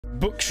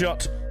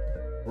Buckshot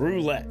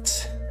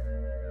Roulette.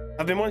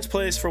 I've been wanting to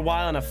play this for a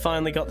while, and I've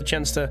finally got the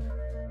chance to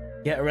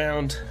get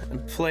around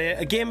and play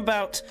it. A game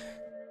about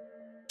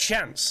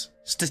chance,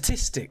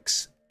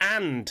 statistics,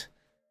 and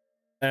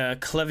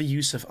clever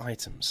use of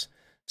items.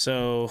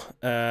 So,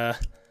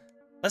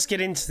 let's get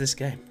into this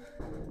game.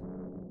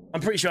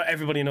 I'm pretty sure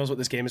everybody knows what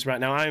this game is right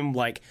now. I'm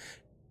like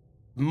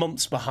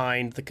months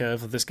behind the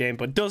curve of this game,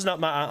 but it does not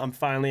matter. I'm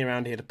finally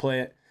around here to play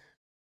it.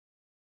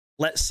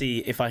 Let's see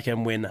if I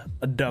can win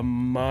the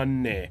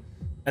money.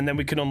 And then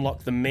we can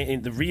unlock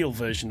the real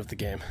version of the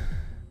game.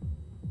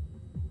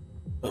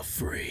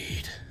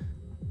 Afraid.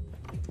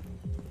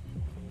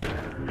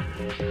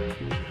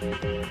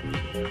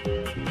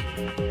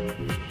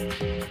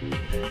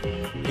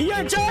 You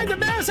enjoyed the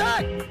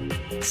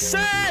music?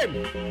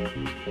 Same!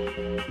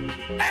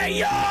 Hey,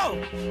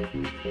 yo!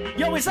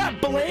 Yo, is that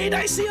Blade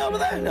I see over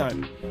there? No.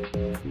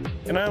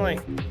 Can I,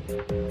 like...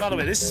 By the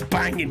way, this is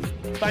banging.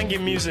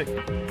 Banging music.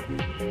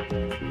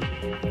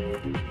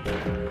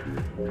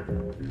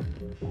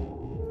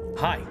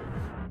 Hi.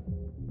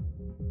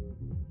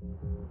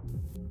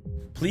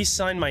 Please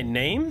sign my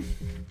name?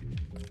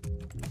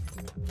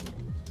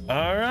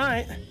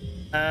 Alright.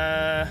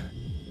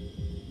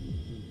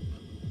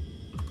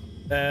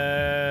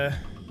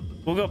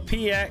 We'll go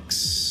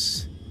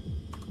PX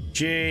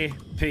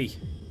JP.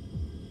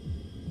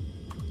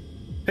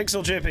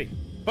 Pixel JP.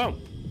 Boom.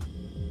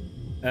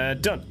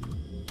 Done.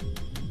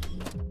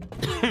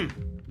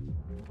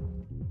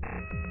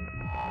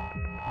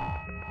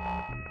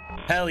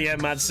 Hell yeah,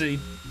 Mad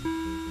Seed.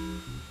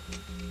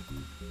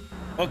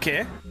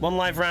 Okay, 1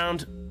 live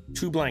round,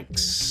 2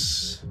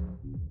 blanks.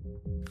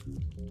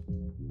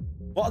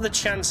 What are the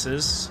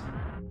chances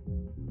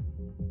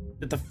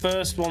that the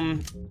first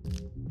one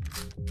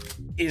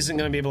isn't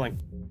going to be a blank?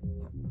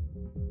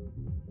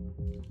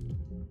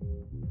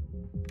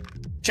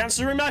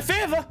 Chances are in my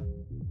favor.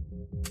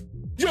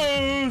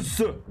 Yes!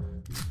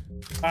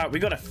 Alright, we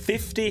got a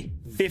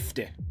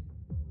 50-50.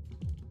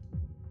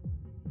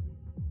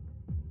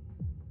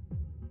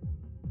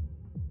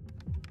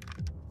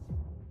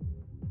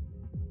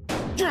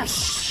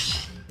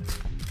 Yes!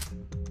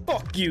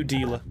 Fuck you,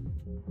 dealer.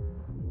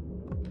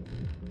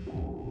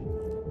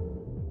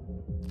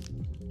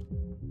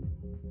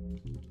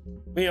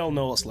 We all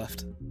know what's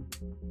left.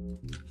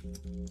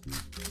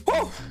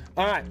 Whew!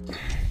 Alright.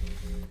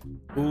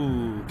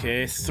 Ooh,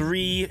 okay.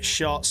 3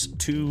 shots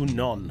to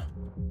none.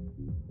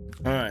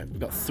 Alright, we've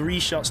got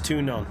 3 shots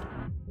to none.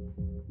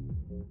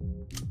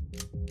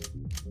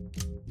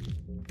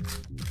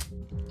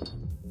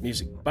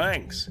 Music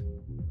bangs.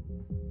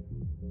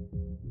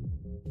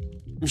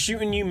 I'm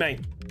shooting you, mate.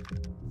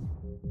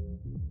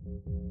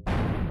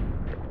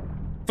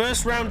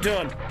 First round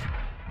done.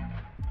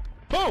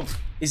 Boom!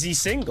 Is he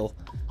single?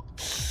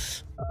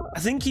 I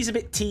think he's a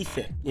bit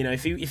teethy. You know,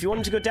 if you want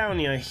him to go down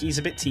here, he's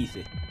a bit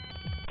teethy.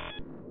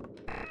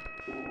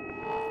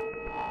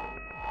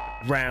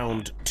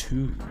 Round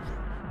 2.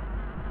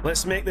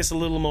 Let's make this a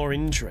little more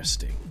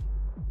interesting.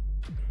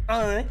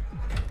 Alright.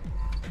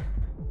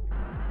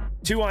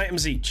 2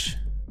 items each.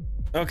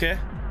 Okay.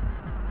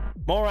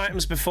 More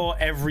items before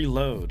every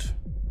load.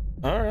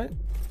 Alright.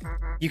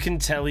 You can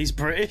tell he's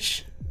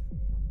British.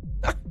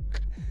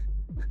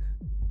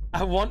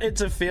 I want it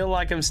to feel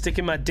like I'm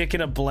sticking my dick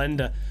in a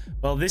blender.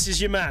 Well, this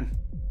is your man.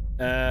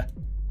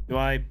 Do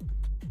I...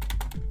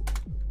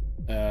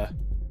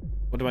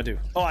 what do I do?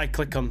 Oh, I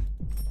click on...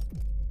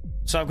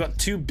 So I've got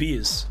 2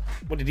 beers.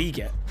 What did he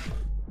get?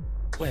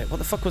 Wait, what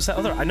the fuck was that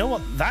other... I know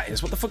what that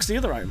is. What the fuck's the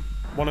other item?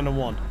 1 and a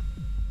 1.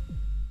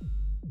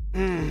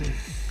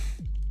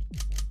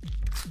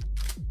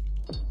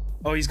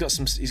 Oh, he's got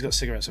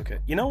cigarettes, okay.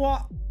 You know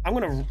what? I'm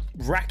gonna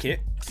rack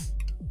it.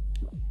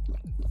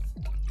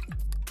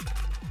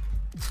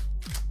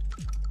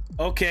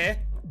 Okay.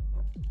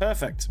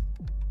 Perfect.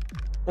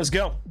 Let's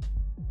go.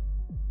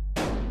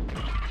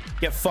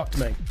 Get fucked,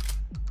 mate.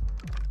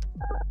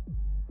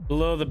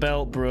 Below the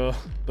belt, bro.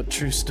 But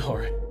true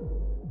story.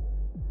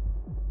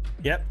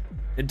 Yep.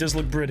 It does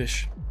look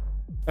British.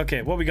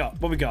 Okay, what we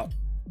got? What we got?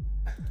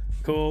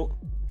 Cool.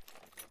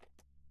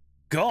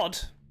 God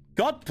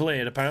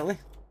played, apparently.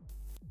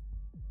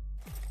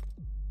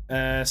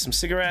 Some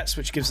cigarettes,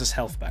 which gives us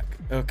health back.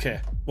 Okay,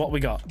 what we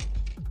got?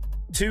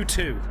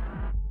 2-2.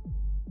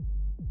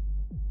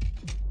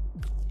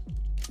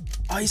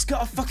 Oh, he's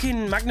got a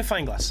fucking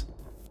magnifying glass.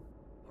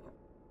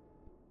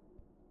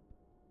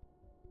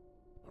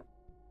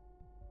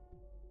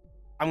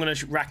 I'm gonna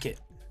rack it.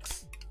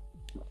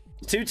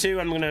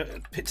 2-2, I'm gonna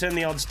turn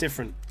the odds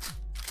different.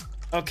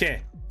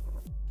 Okay.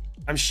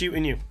 I'm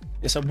shooting you.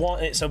 It's a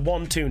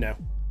 1-2 now.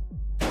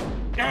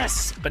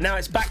 Yes! But now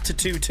it's back to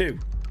 2-2.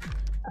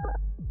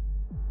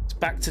 It's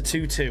back to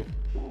 2-2.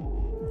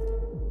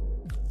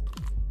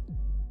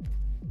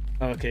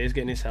 Okay, he's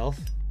getting his health.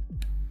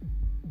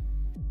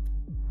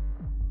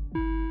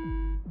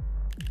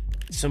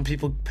 Some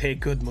people pay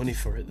good money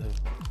for it, though.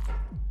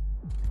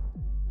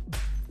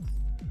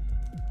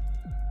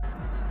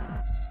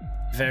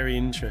 Very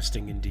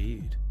interesting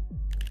indeed.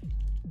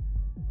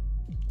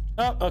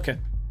 Oh, okay.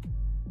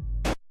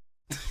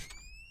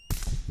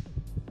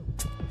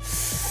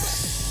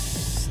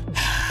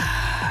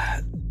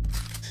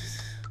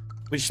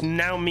 Which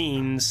now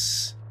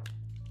means...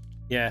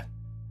 Yeah.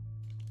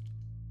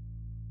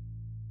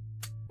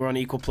 We're on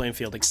equal playing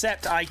field.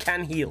 Except I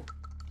can heal.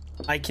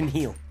 I can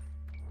heal.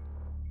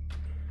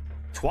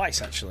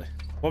 Twice, actually.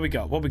 What we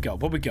got? What we got?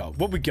 What we got?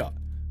 What we got?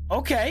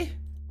 Okay.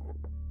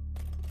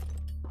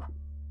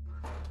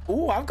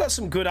 Ooh, I've got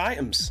some good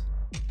items.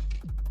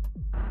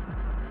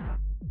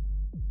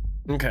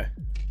 Okay.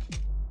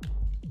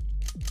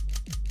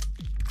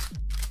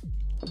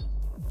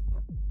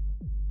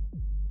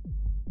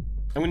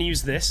 I'm gonna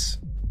use this.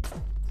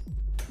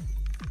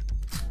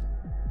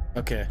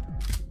 Okay.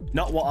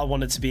 Not what I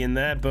wanted to be in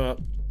there, but...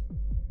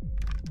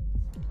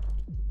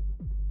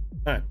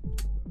 Alright.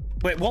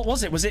 Wait, what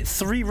was it? Was it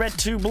 3 red,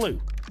 2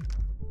 blue?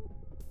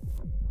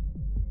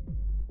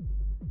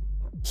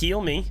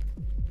 Heal me.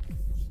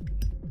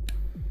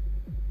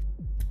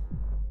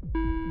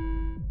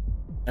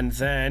 And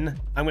then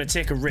I'm going to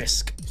take a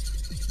risk.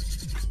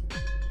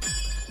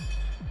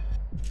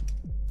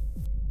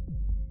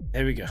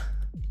 There we go.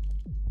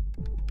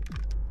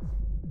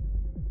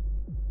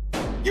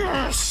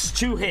 Yes!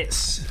 2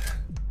 hits.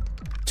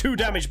 2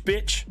 damage,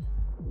 bitch.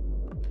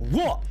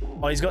 What?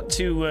 Oh, he's got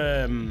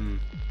 2,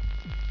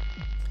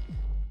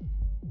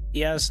 He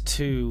has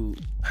 2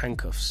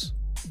 handcuffs.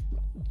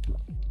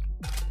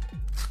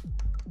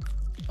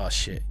 Oh,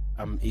 shit.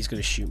 He's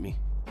gonna shoot me.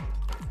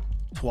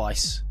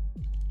 Twice.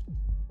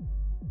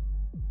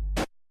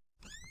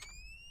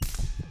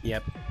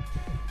 Yep.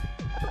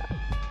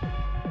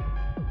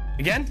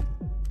 Again?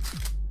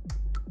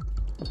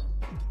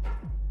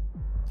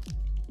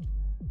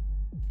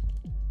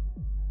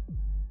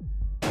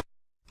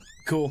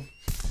 Cool.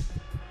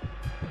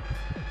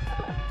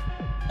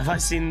 Have I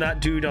seen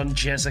that dude on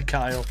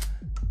Jezekyle?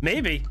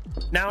 Maybe.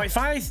 Now, if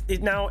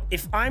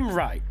I'm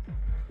right.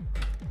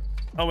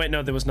 Oh wait,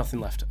 no, there was nothing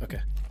left.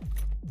 Okay.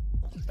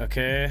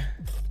 Okay.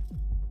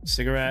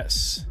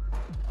 Cigarettes.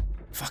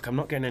 Fuck, I'm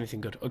not getting anything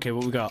good. Okay,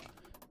 what we got?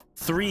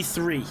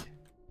 3-3.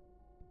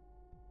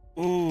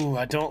 Ooh,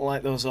 I don't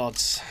like those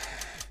odds.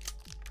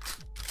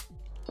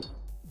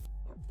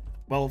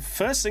 Well,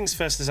 first things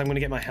first is I'm gonna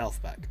get my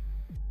health back.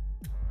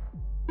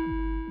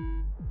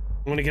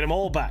 I'm gonna get them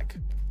all back.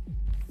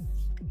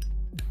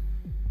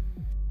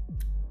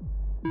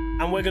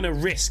 And we're gonna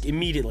risk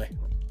immediately.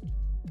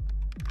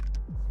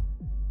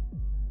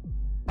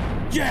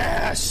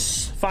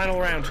 Yes! Final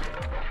round.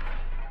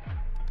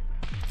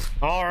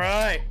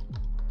 Alright.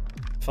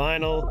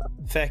 Final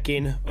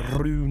feckin'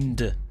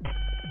 round.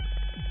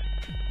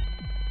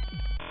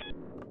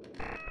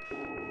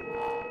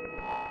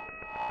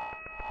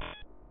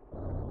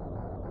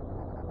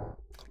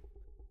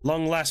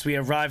 Long last, we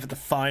arrive at the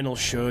final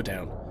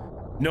showdown.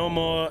 No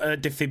more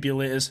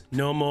defibrillators,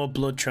 no more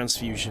blood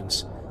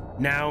transfusions.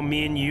 Now,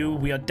 me and you,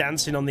 we are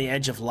dancing on the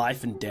edge of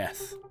life and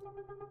death.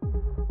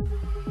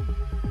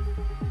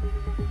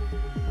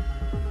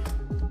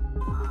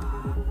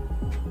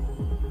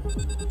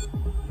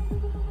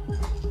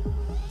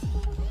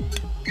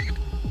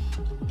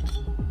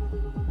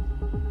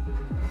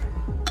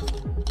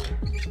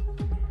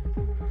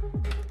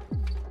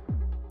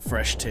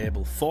 Fresh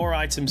table, 4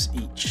 items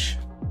each.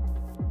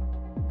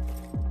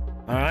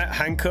 Alright,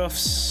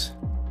 handcuffs,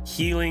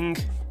 healing.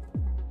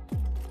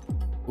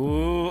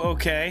 Ooh,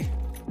 okay.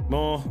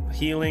 More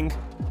healing.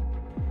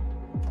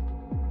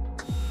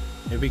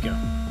 Here we go.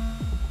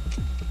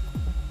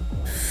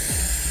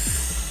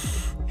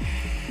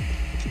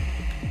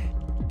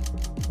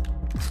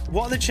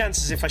 What are the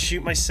chances if I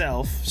shoot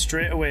myself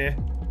straight away?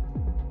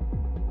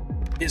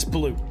 It's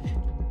blue.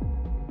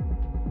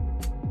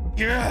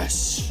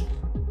 Yes!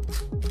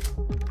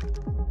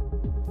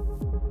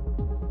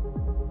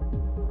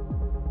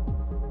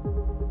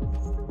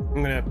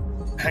 I'm gonna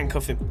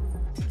handcuff him.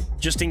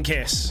 Just in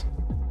case.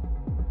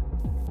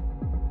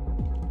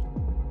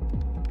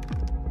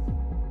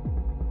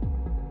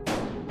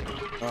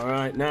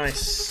 Alright,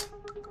 nice.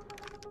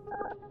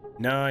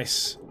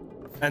 Nice.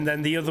 And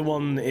then the other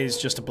one is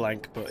just a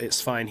blank, but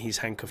it's fine. He's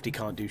handcuffed. He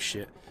can't do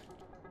shit.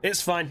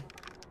 It's fine.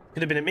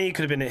 Could have been at me,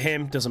 could have been at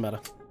him. Doesn't matter.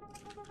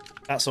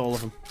 That's all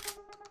of them.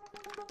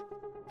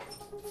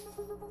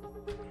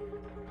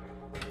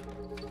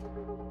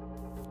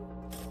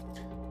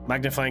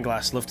 Magnifying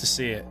glass, love to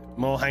see it.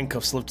 More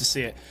handcuffs, love to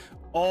see it.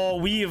 Oh,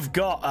 we have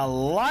got a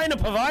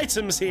lineup of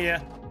items here.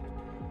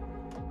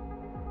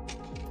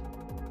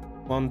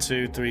 1,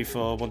 2, 3,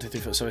 4. 1, 2, 3,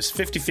 4. So it's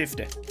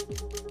 50-50.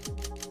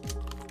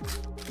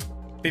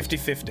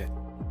 50-50.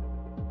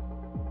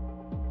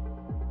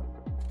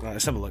 Right,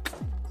 let's have a look.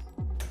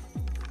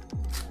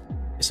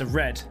 It's a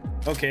red.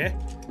 Okay.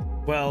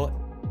 Well,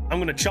 I'm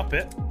gonna chop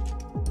it.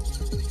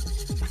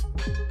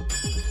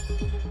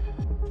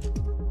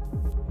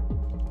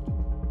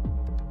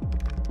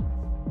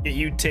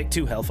 You take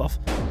 2 health off.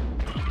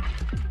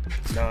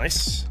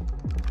 Nice.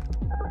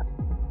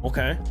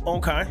 Okay.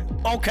 Okay.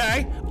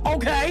 Okay.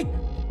 Okay.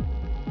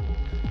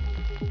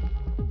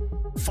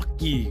 Fuck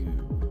you.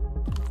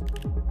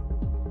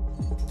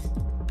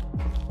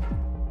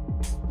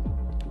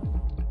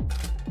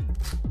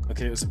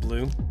 Okay, it was a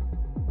blue.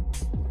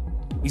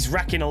 He's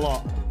racking a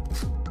lot.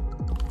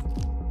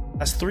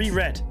 That's 3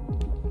 red.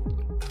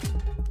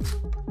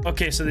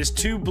 Okay, so there's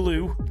 2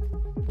 blue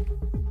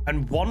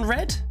and 1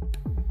 red?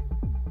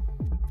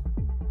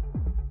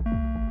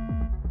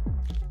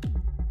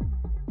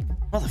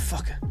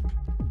 Motherfucker.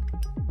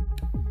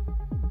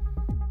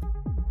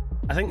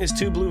 I think there's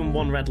 2 blue and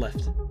 1 red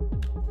left.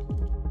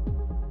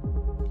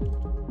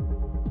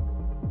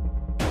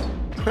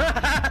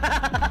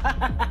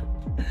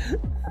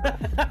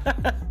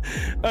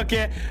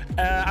 Okay,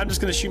 I'm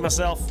just gonna shoot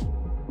myself.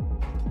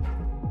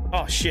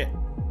 Oh shit.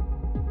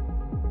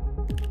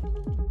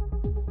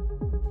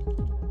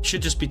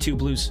 Should just be 2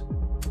 blues.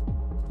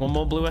 1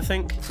 more blue, I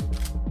think.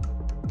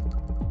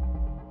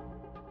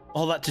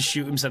 All that to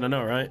shoot him, said I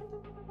know, right?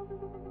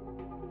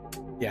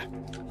 Yeah.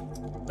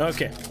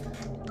 Okay.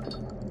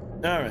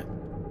 Alright.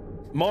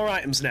 More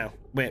items now.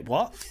 Wait,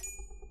 what?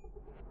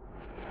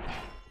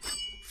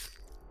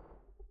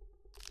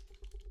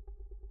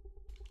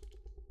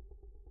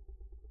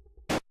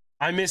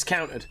 I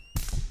miscounted.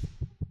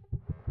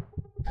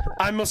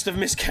 I must have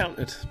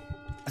miscounted.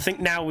 I think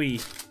now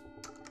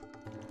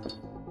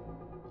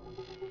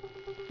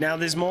Now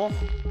there's more?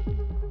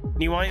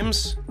 New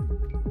items?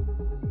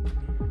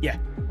 Yeah.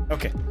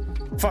 Okay.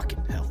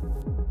 Fucking hell.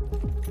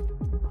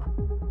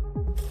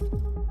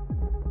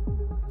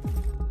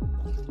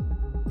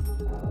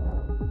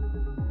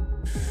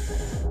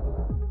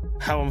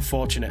 How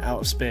unfortunate, out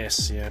of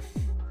space, yeah.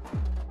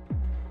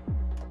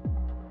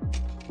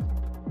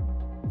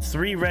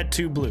 3 red,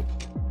 2 blue.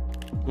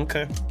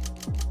 Okay.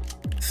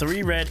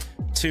 3 red,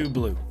 2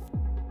 blue.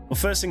 Well,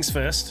 first things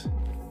first.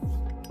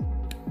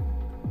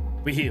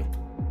 We heal.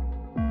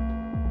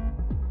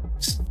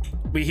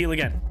 We heal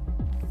again.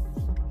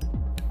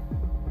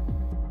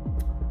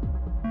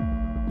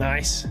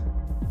 Nice.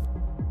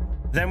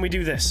 Then we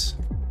do this.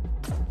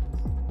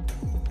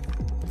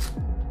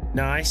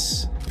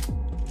 Nice.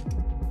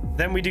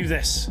 Then we do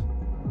this.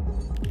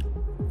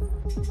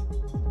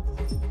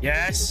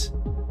 Yes.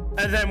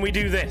 And then we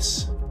do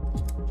this.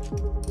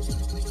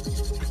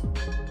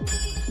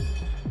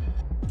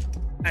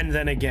 And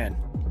then again.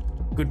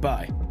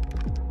 Goodbye.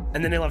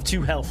 And then he'll have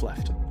 2 health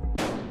left.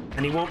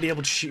 And he won't be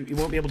able to shoot. He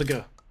won't be able to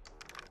go.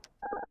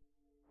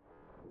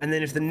 And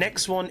then if the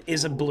next one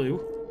is a blue,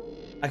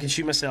 I can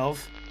shoot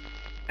myself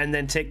and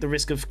then take the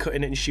risk of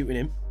cutting it and shooting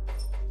him.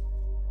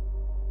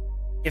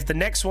 If the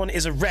next one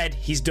is a red,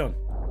 he's done.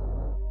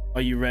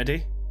 Are you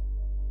ready?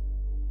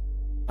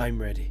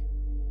 I'm ready.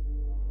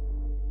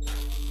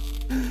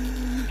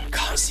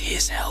 Can't see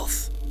his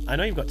health. I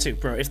know you've got 2,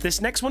 bro. If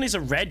this next one is a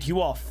red, you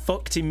are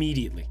fucked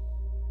immediately.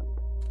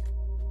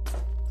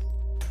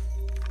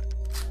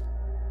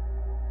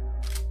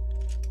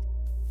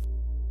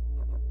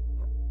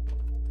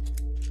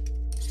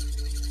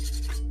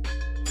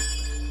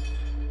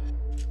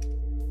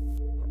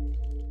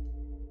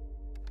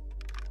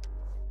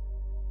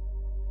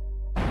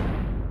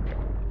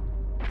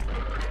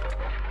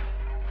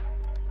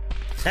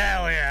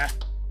 Hell yeah.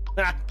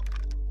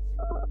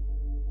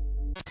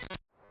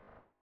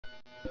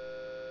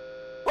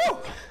 Woo!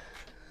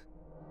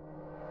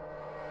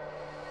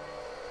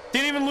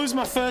 Didn't even lose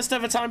my first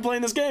ever time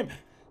playing this game.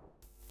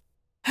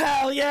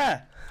 Hell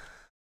yeah.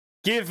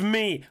 Give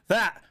me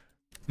that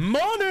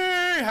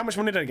money. How much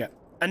money did I get?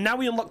 And now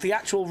we unlock the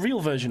actual real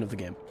version of the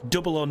game.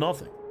 Double or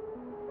nothing.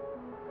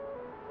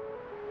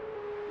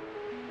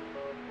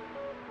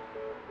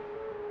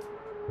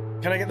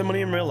 Can I get the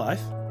money in real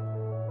life?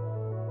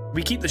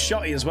 We keep the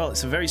shotty as well.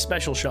 It's a very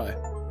special shotty.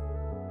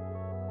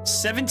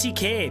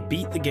 70k.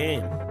 Beat the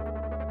game.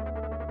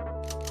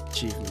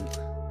 Achievement.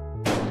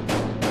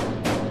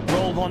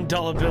 Roll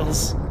 $1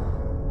 bills.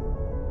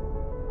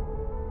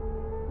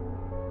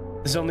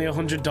 There's only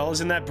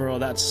 $100 in that, bro.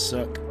 That'd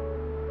suck.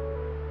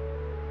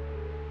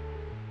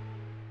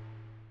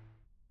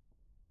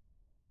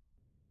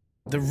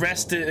 The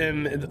rest,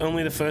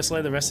 only the first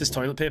layer. The rest is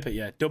toilet paper.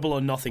 Yeah, double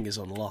or nothing is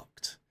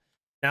unlocked.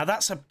 Now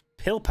that's a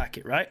pill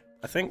packet, right?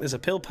 I think there's a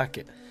pill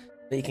packet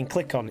that you can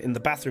click on in the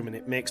bathroom and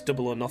it makes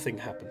double or nothing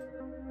happen.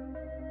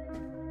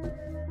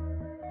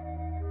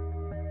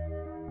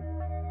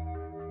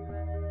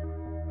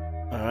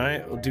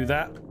 Alright, we'll do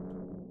that.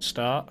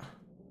 Start.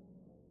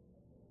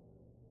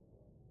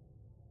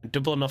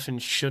 Double or nothing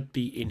should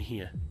be in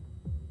here.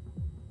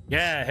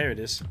 Yeah, here it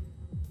is.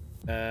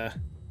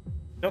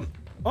 Done.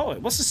 Oh,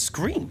 what's the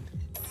screen?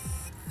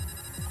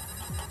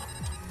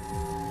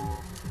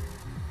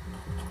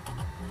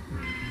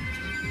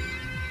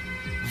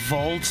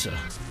 Volta.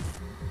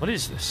 What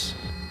is this?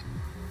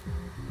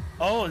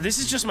 Oh, this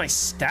is just my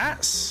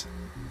stats?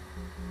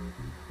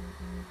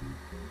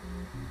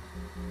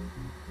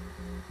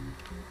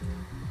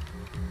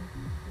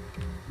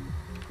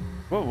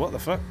 Whoa, what the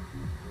fuck?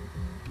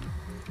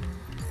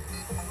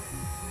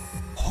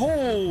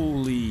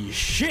 Holy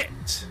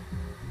shit!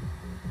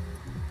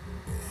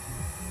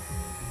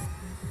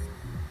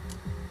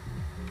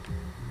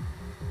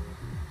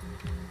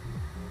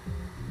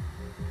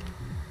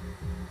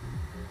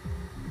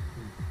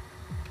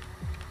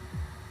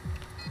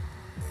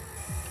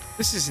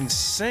 This is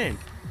insane.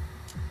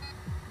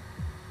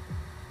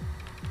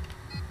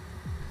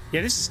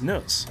 Yeah, this is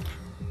nuts.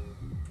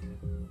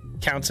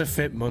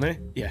 counterfeit money?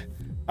 Yeah.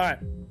 Alright,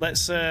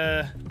 let's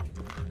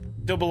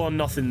double or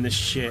nothing this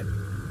shit.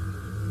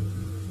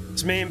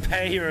 It's me and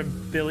pay your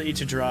ability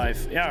to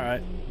drive. Yeah,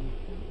 alright.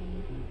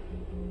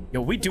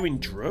 Yo, we doing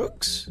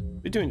drugs?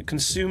 We're doing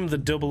consume the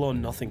double or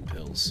nothing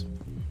pills.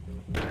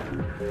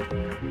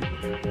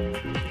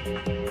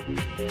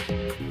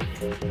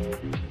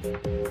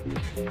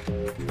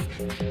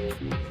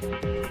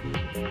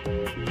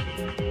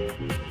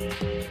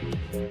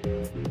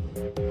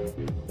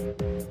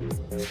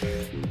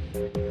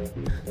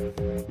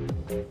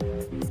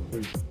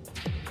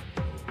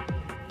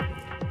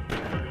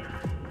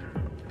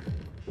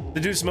 The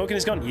dude smoking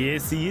is gone?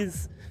 Yes, he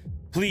is.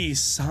 Please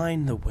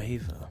sign the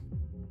waiver.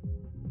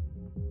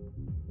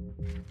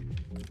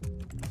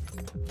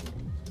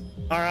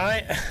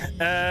 Alright.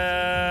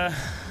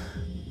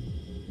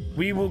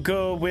 We will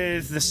go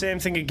with the same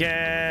thing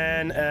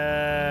again.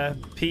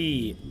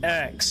 P,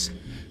 X,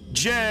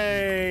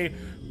 J,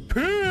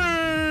 P.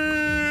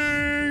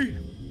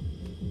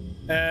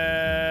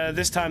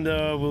 This time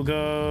though, we'll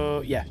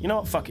go. Yeah, you know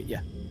what? Fuck it.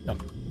 Yeah, done.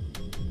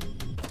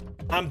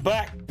 I'm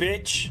back,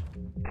 bitch.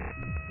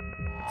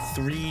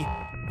 3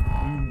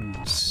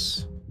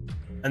 rooms.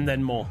 And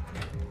then more.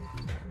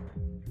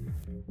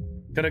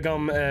 Could have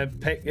gone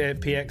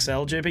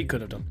PXL, JP?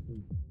 Could have done.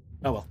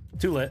 Oh well,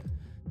 too late.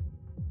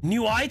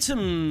 New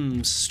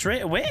items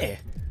straight away.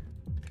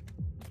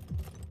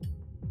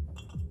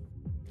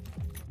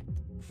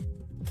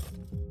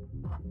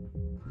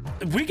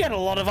 We get a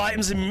lot of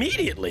items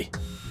immediately.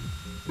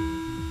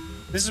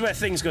 This is where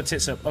things go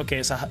tits up. Okay,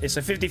 it's a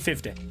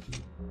 50-50.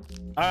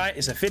 Alright,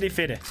 it's a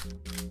 50-50.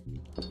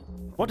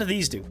 What do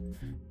these do?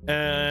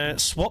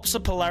 Swaps the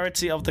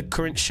polarity of the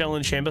current shell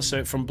and chamber,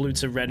 so from blue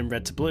to red and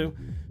red to blue.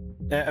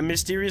 A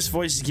mysterious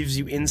voice gives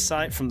you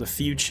insight from the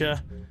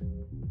future.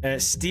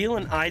 Steal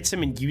an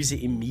item and use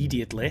it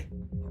immediately.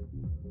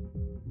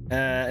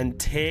 And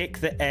take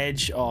the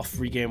edge off,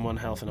 regain 1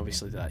 health, and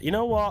obviously that. You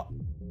know what?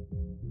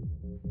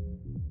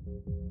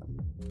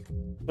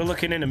 We're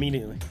looking in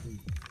immediately.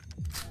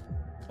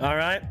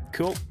 Alright,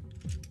 cool.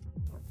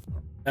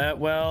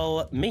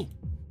 Well, me.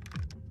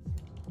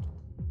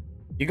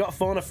 You got to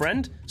phone a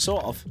friend?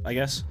 Sort of, I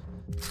guess.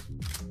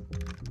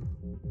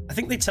 I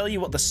think they tell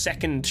you what the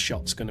second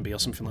shot's going to be or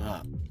something like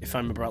that, if I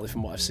remember rightly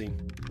from what I've seen.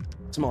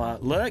 Something like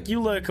that. Lurk, you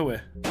lurk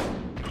away.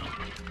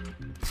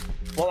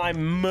 Well, I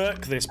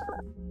murk this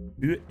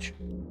bitch.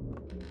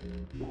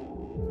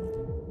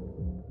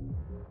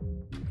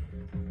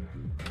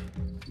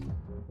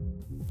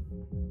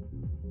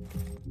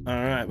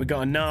 Alright, we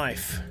got a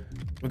knife.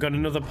 We got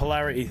another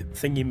polarity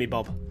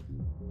thingy-me-bob.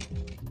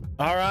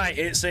 Alright,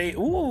 it's a...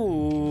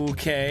 Ooh,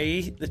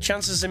 okay. The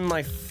chances in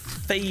my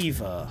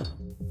favor.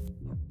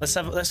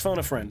 Let's phone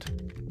a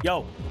friend.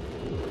 Yo.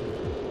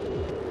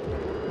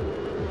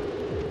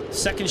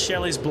 Second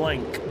shell is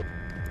blank.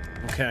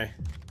 Okay.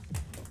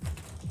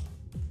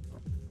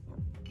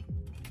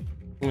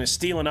 I'm gonna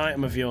steal an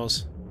item of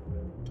yours.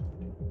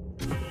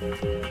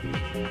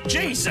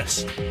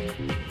 Jesus!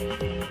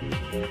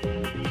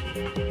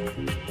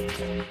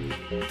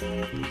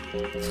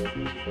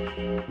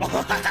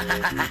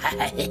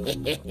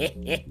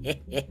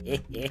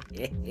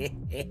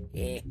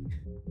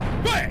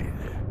 Wait!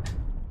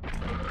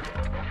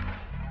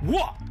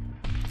 What?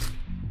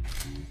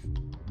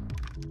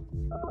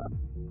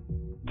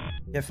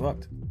 Get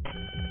fucked.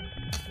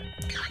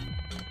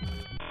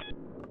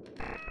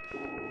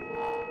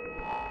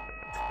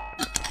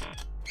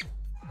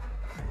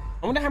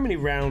 I wonder how many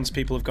rounds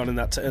people have gone in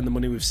that to earn the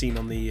money we've seen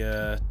on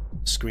the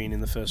screen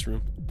in the first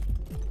room.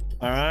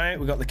 Alright,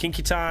 we got the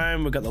kinky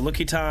time, we got the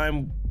lucky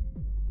time.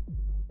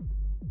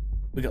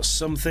 We got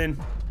something.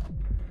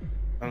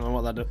 I don't know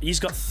what that does. He's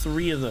got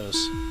 3 of those.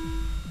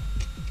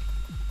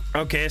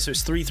 Okay, so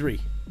it's 3-3.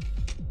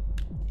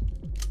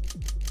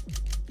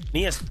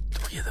 He has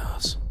 3 of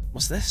those.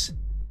 What's this?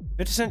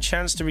 50%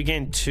 chance to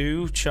regain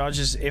 2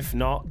 charges, if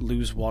not,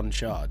 lose 1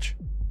 charge.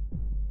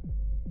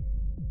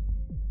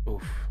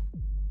 Oof.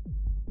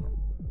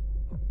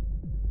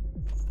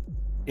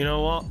 You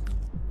know what?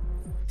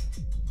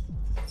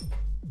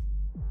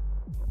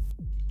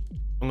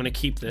 I'm gonna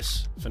keep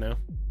this for now.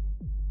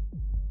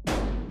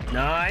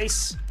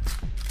 Nice!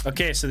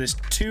 Okay, so there's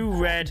 2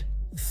 red,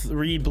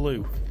 3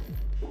 blue.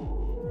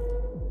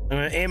 I'm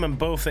gonna aim them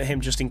both at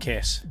him just in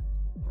case.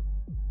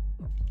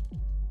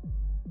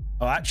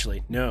 Oh,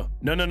 actually, no.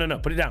 No, no, no, no.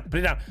 Put it down.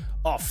 Put it down.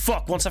 Oh,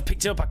 fuck. Once I've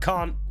picked it up, I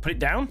can't put it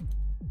down?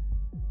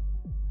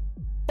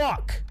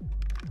 Fuck!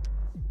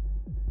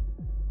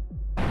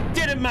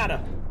 Didn't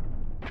matter.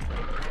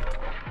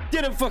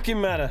 Didn't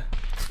fucking matter.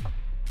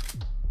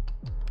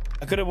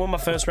 I could have won my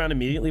first round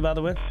immediately, by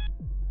the way.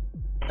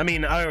 I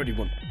mean, I already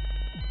won.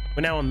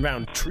 We're now on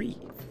round 3.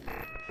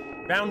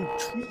 Round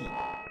 3.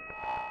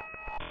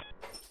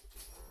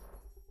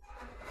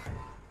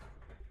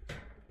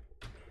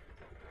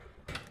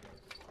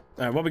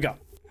 Alright, what we got?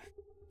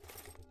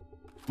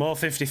 More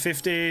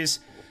 50-50s.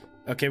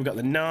 Okay, we got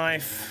the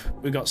knife.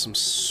 We got some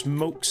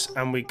smokes,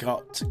 and we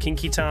got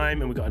kinky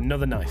time, and we got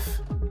another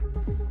knife.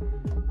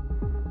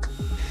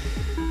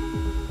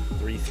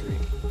 3-3.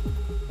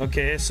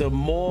 Okay, so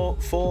more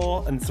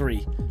 4 and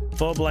 3.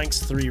 4 blanks,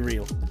 3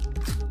 real.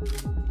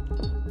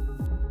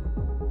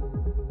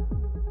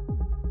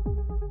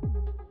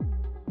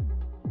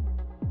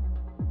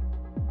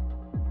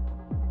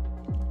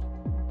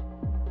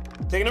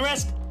 Taking a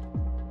risk.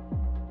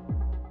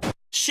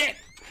 Shit.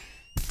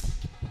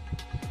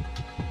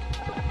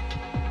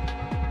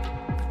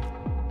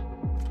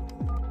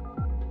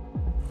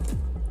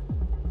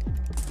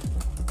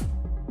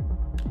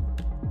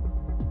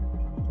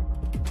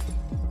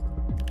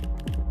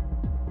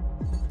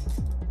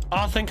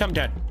 I think I'm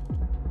dead.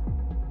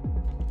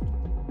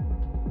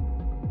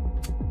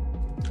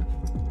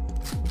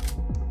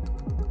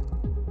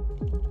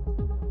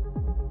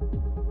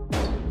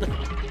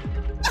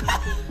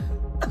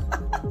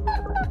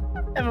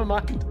 Never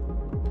mind.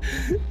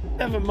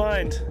 Never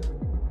mind.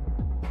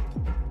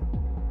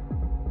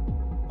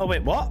 Oh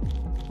wait, what?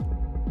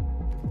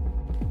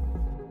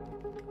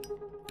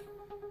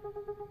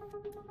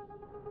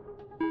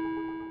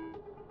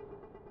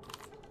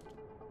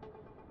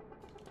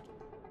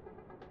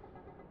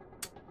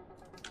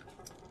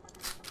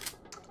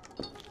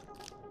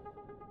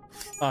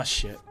 Oh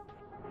shit.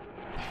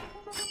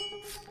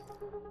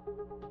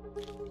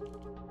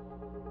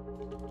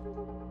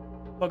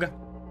 Okay.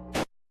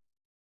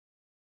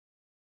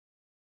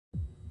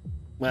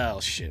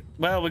 Well, shit.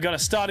 Well, we gotta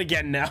start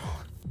again now.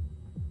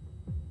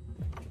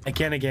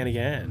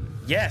 Again.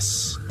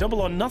 Yes!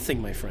 Double or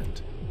nothing, my friend.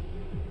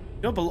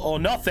 Double or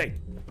nothing!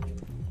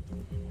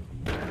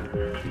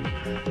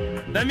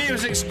 The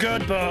music's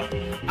good, but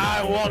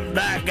I want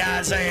that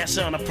guy's ass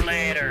on a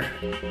platter.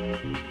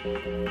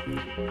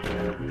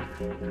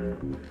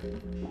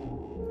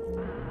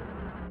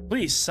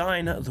 Please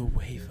sign the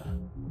waiver.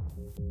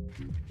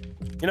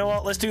 You know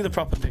what? Let's do the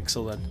proper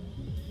pixel then.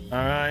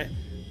 Alright.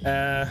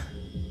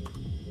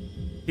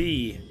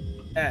 P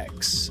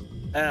X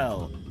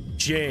L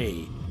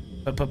J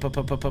P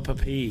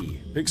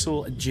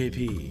Pixel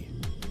JP.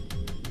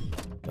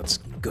 Let's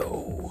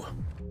go.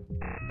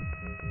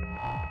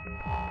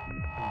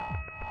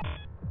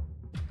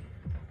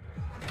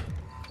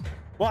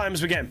 What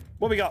items we getting?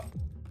 What we got?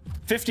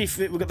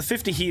 50. We got the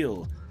 50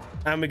 heal,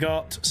 and we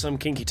got some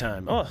kinky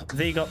time. Oh,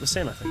 they got the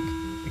same, I think.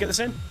 You get the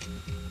same?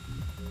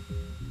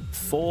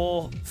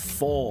 4.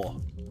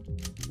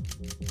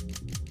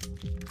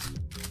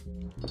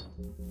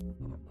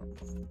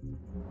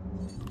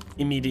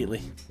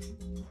 Immediately.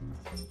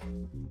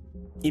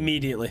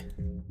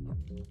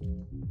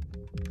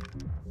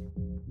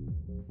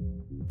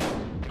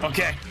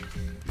 Okay.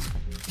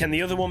 Can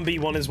the other one be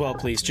one as well,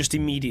 please? Just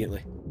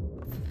immediately.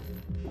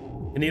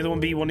 Can the other one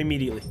be one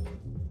immediately?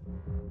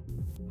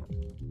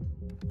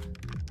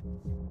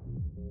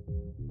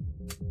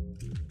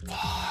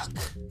 Fuck.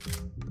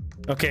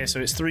 Okay, so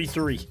it's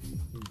 3-3.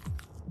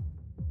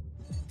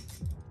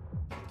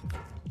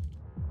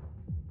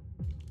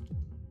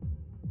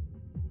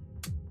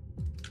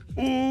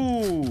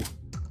 Ooh.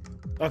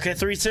 Okay,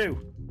 3-2.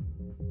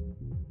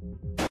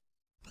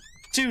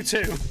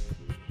 2-2.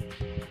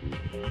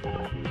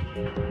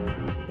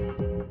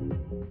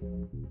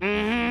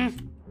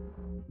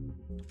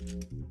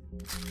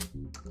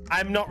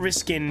 I'm not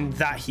risking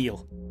that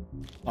heal.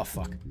 Oh,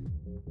 fuck.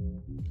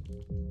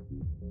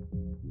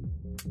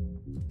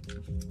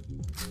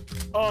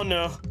 Oh,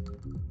 no.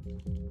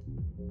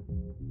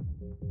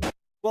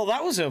 Well,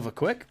 that was over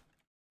quick.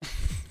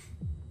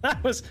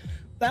 That was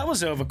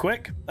over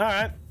quick. All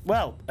right.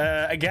 Well,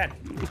 again.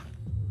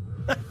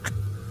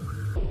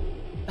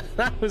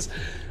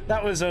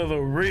 that was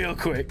over real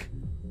quick.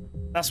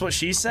 That's what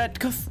she said.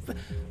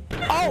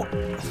 Oh!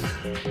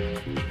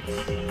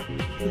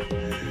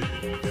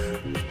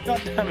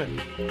 God damn it.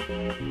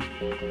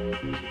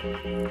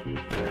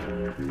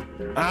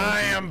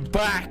 I am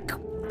back,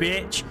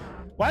 bitch.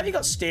 Why have you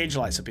got stage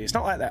lights up here? It's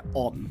not like they're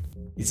on,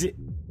 is it?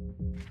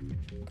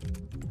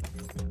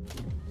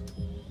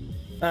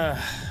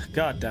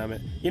 God damn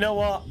it. You know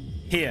what?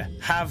 Here,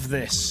 have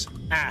this.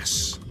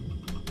 Ass.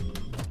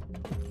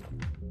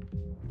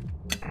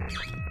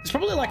 There's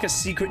probably like a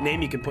secret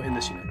name you can put in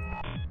this, you know.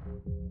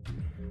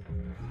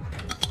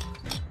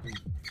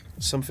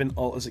 Something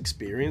Alt has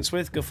experience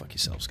with? Go fuck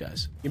yourselves,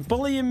 guys. You're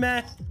bullying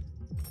me.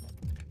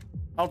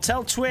 I'll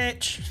tell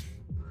Twitch.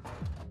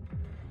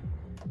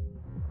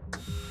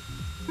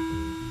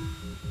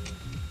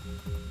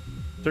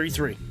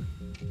 Three.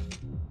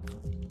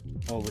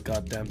 All the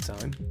goddamn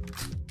time.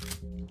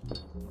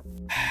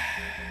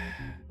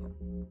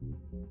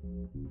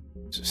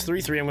 So it's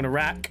 3-3. I'm gonna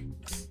rack.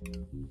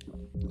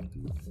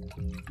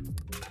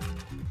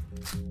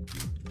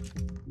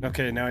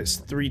 Okay, now it's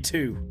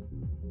 3-2.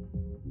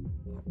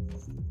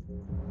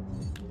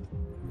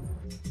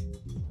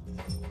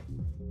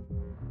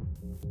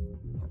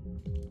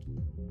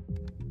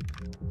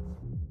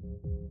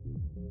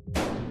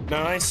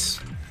 Nice.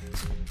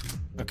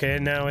 Okay,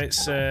 now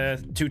it's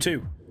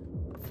 2-2.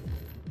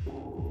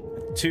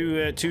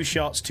 Two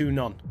shots, 2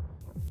 none.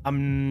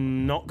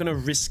 I'm not gonna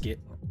risk it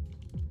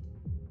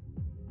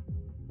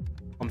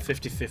on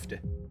 50-50.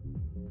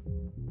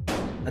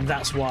 And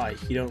that's why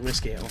you don't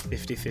risk it on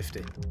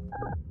 50-50.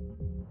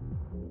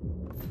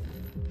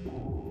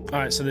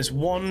 Alright, so there's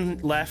one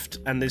left,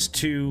 and there's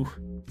two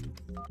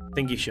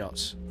thingy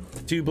shots.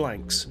 2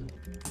 blanks.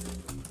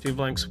 2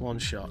 blanks, 1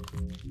 shot.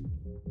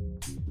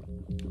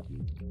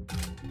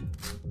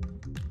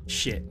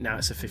 Shit, now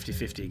it's a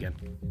 50-50 again.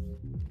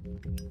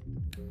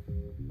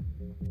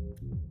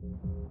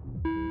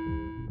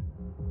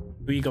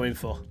 Who are you going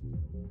for?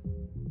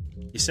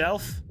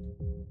 Yourself?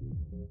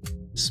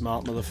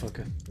 Smart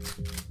motherfucker.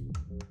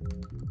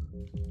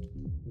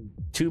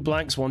 2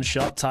 blanks, 1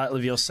 shot, title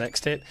of your sex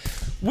tape.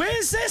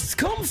 Where's this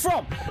come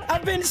from?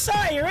 I've been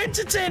sat here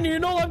entertaining you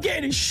and all I'm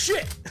getting is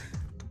shit.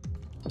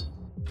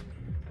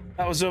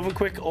 That was over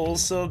quick.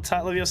 Also,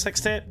 title of your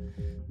sex tape.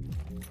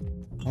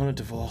 I want a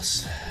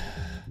divorce.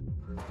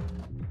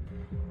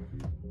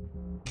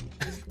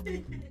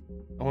 I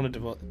want a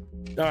divorce.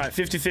 Alright,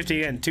 50-50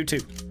 again.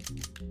 2-2.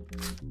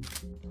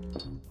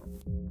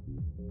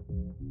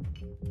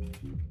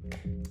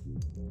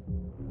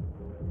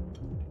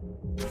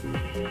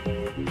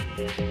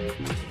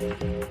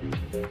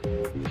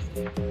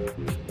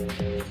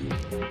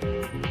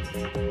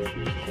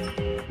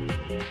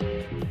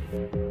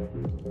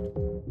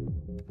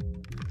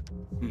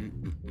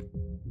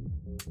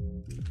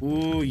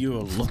 Ooh, you're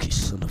a lucky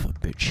son of a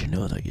bitch. You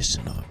know that, you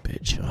son of a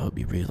bitch. I hope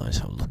you realize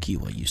how lucky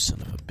you are, you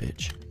son of a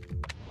bitch.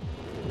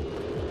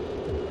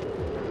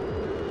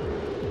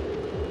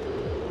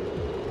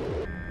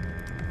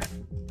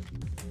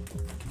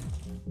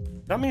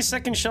 That means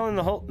second shell in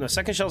the hole. No,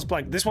 second shell's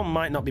blank. This one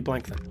might not be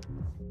blank then.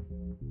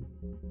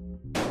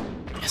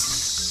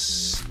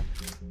 Yes!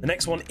 The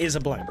next one is a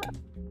blank.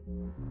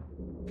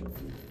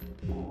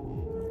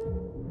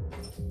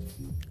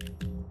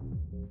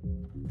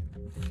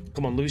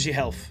 Come on, lose your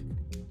health.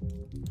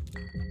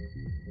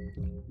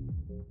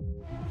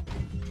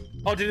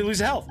 Oh, did he lose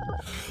health?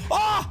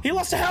 Oh, he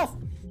lost a health!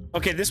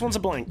 Okay, this one's a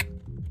blank.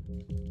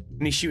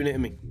 And he's shooting it at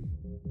me.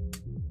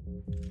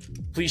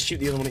 Please shoot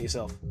the other one at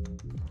yourself.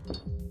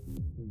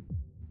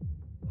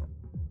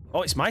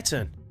 Oh, it's my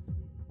turn.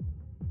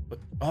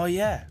 Oh,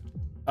 yeah.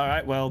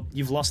 Alright, well,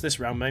 you've lost this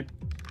round, mate.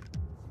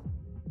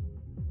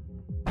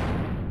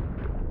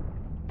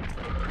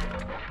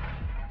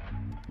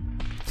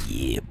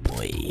 Yeah,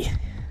 boy.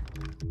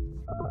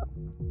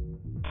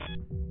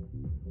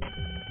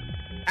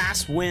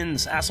 Ass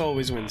wins. Ass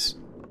always wins.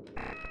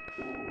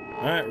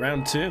 Alright,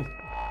 round 2.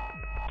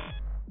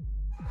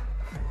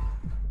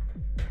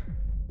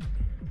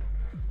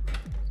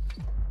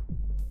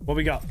 What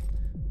we got?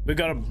 We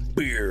got a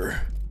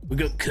beer. We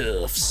got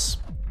cuffs.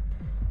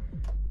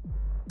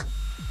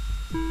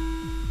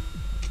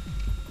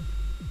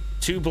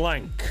 Two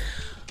blank.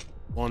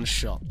 1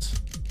 shot.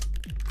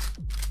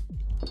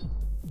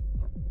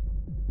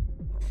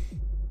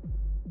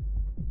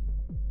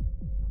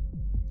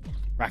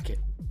 Racket.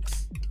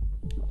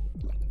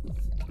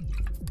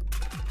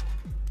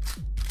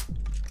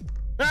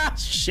 Ah,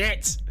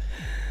 shit!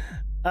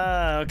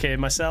 Okay,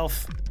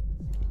 myself.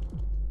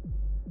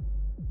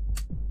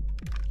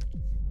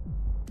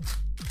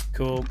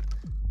 Cool.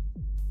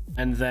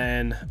 And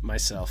then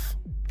myself.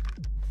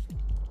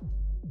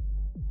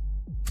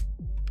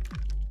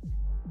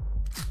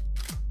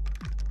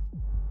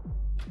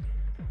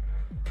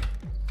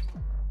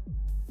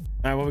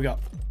 Alright, what we got?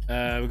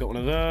 We got one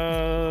of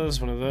those,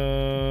 one of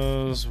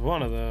those,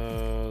 one of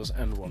those,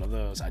 and one of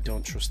those. I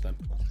don't trust them.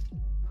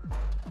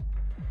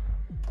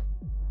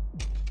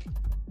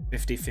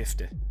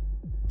 50-50.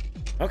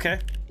 Okay.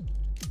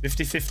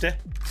 50-50.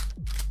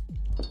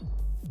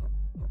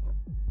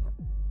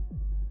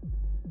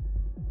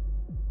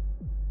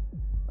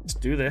 Let's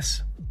do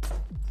this.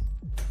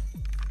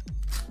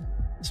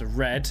 It's a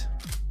red.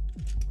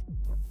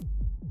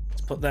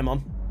 Let's put them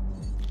on.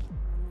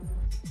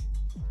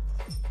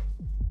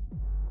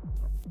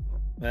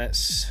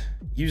 Let's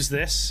use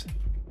this.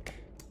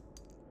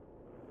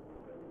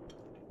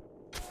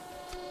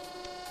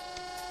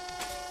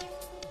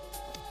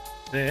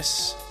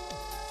 This.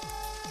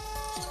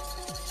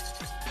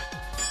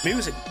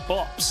 Music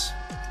bops.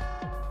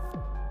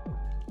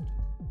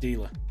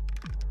 Dealer.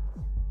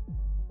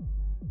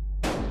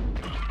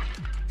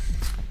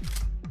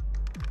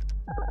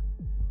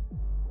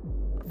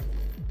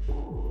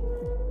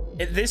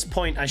 At this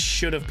point, I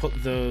should have put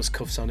those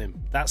cuffs on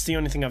him. That's the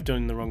only thing I've done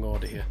in the wrong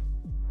order here.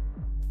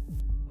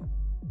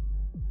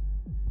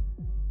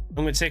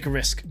 I'm going to take a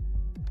risk.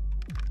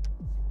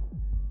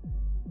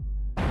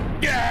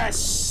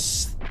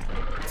 Yes!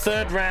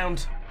 3rd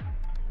round.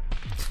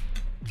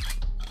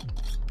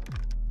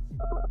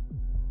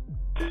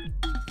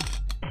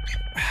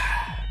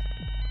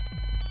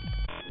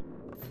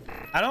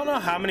 I don't know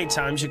how many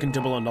times you can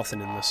double or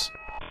nothing in this.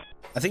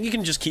 I think you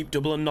can just keep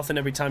double or nothing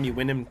every time you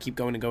win him, keep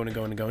going and going and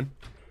going and going.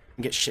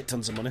 And get shit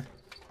tons of money.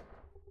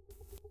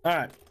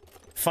 Alright.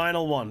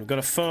 Final one. We've got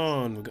a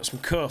phone, we've got some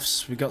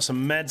cuffs, we've got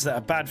some meds that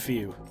are bad for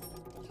you.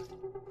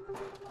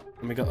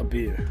 And we got a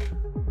beer.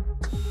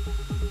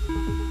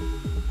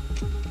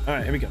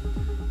 Alright, here we go.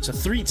 So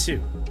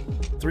 3-2.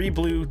 3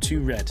 blue,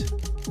 2 red.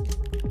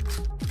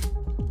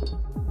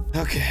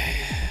 Okay.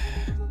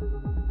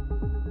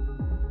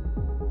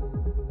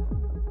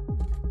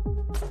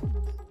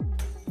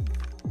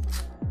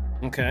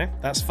 Okay,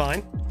 that's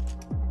fine.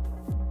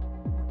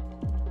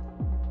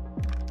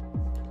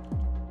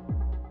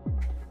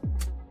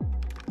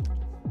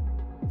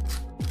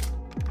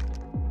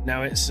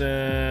 Now it's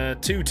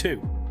 2-2.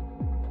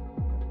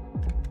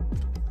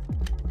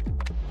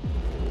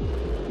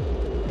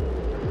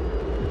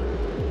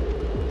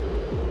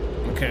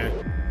 Okay.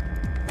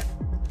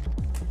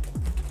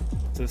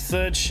 So the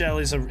third shell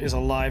is a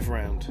live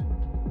round.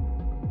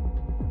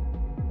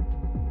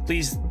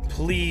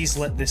 Please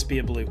let this be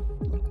a blue.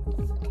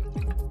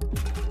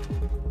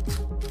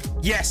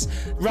 Yes!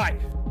 Right!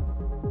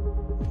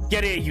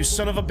 Get here, you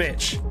son of a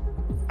bitch.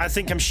 I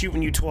think I'm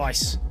shooting you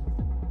twice.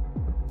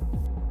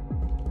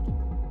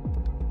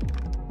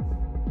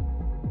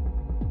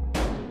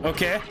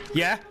 Okay,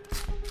 yeah.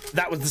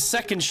 That was the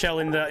second shell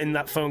in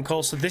that phone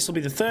call, so this will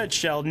be the third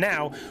shell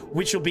now,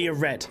 which will be a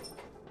red.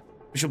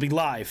 Which will be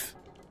live.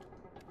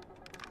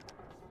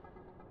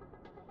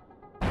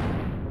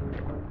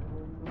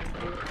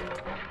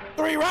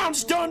 Three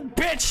rounds done,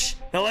 bitch!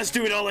 Now let's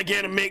do it all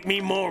again and make me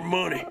more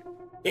money.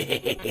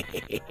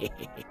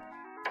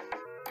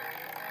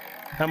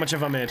 How much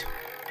have I made?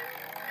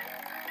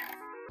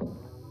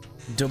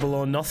 Double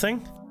or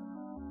nothing?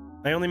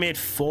 I only made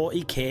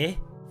 40k?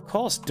 Of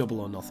course, double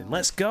or nothing.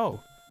 Let's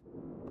go.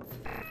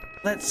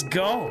 Let's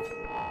go.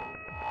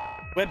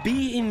 We're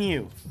beating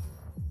you.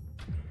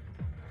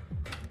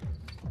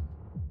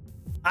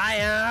 I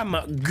am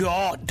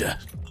God.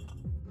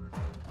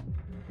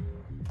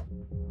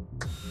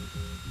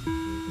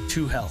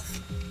 2 health.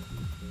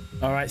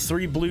 All right,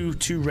 3 blue,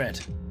 2 red.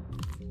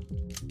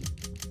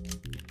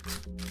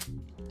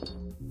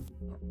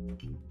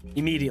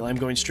 Immediately, I'm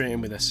going straight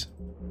in with this.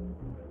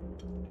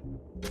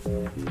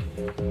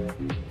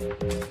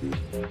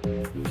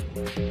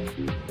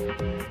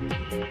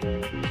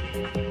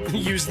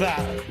 Use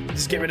that.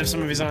 Just get rid of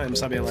some of his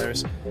items. That'd be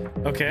hilarious.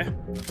 Okay.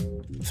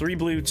 3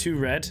 blue, 2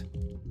 red.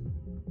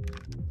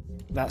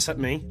 That's at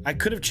me. I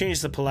could have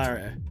changed the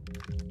polarity.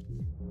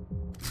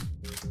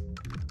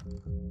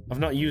 I've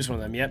not used one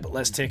of them yet, but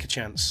let's take a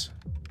chance.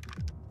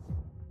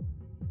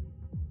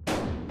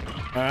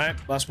 Alright,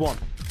 that's 1.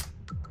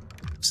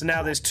 So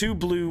now there's 2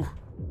 blue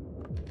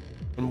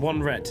and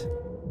 1 red.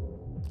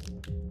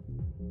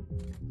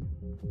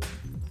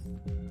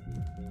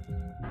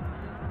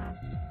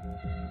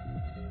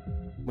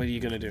 What are you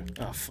gonna do?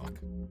 Oh, fuck.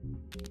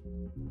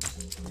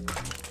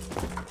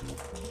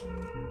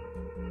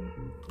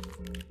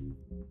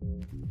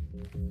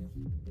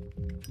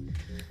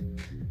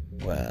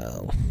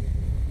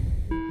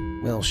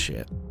 Well,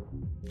 shit.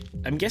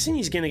 I'm guessing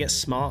he's gonna get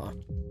smarter.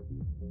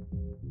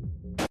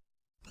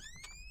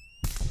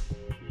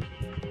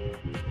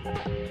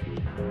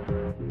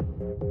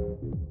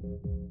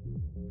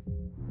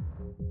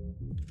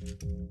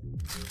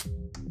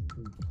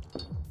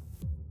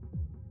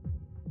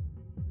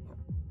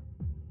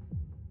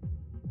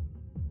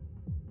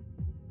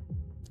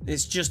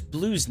 It's just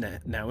blues now,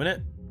 isn't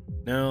it?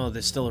 No,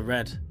 there's still a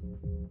red.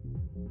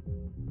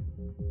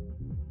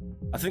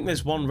 I think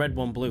there's 1 red,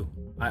 1 blue.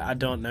 I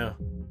don't know.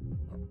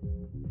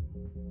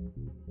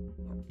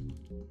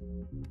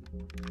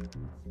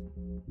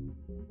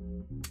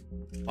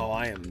 Oh,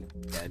 I am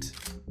dead.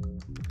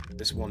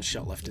 There's 1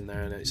 shot left in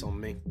there and it's on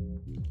me.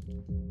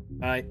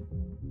 Alright.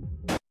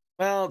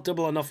 Well,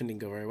 double or nothing didn't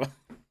go very well.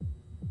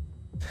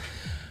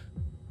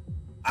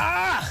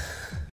 Ah!